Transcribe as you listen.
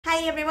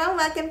Hi everyone,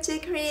 welcome to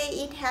Korea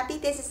Eat Happy.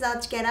 This is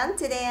OCHIKERON.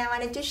 Today I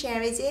wanted to share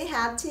with you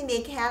how to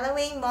make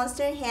Halloween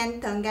monster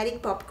hand Tongari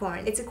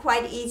popcorn. It's a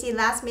quite easy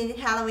last minute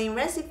Halloween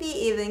recipe,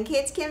 even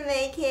kids can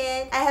make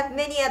it. I have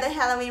many other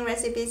Halloween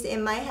recipes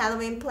in my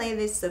Halloween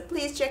playlist, so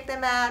please check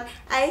them out.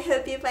 I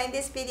hope you find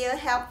this video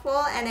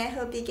helpful and I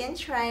hope you can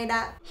try it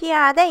out. Here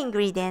are the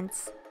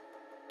ingredients.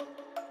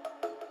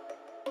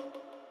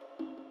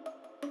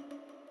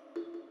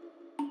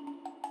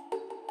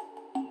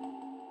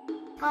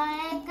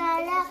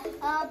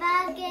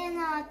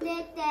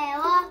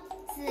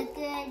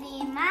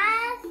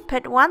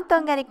 Put one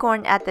Tongari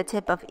corn at the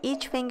tip of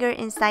each finger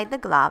inside the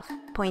glove,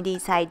 pointy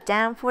side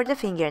down for the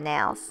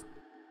fingernails.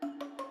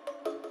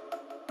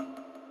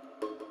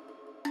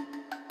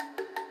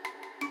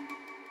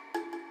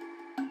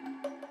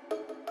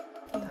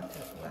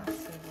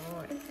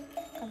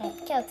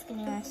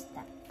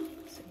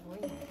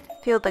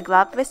 Fill the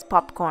glove with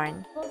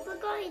popcorn.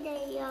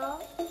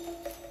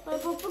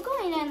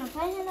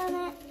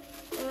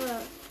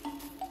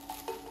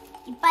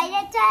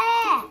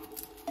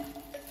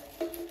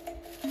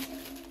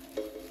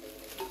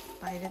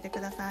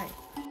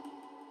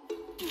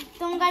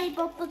 Tongari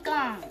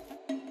popcorn.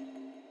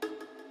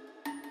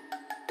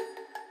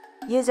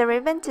 Use a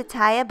ribbon to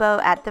tie a bow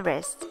at the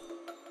wrist.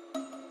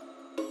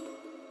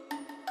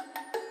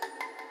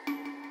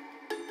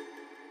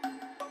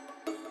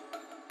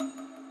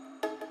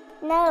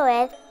 Now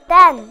it's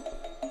done.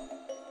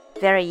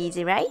 Very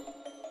easy, right?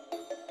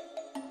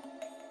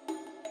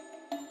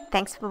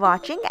 Thanks for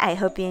watching. I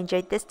hope you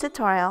enjoyed this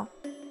tutorial.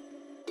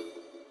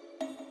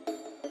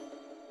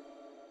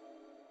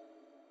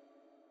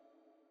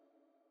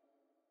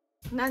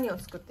 何を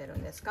作ってる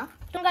んですか？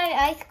とんがり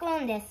アイスコ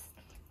ーンです。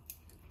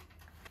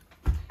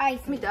アイ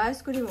ス。見て、アイ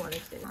スクリームがで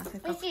きてる。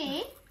美味し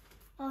い？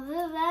おいしいで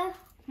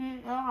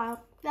す。よかっ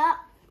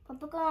た。ポッ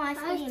プコーンアイ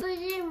スクリーム。アイスクリ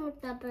ーム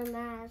食べ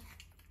ます。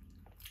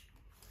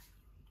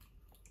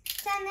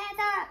チャンネル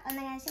登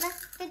録お願いしま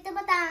す。グッドボ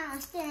タン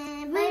押して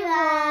ね。バイバ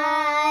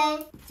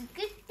イ。作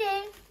って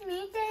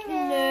みて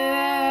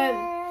ね。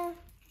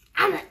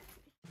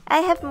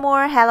I have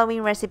more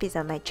Halloween recipes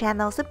on my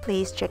channel, so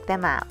please check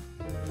them out.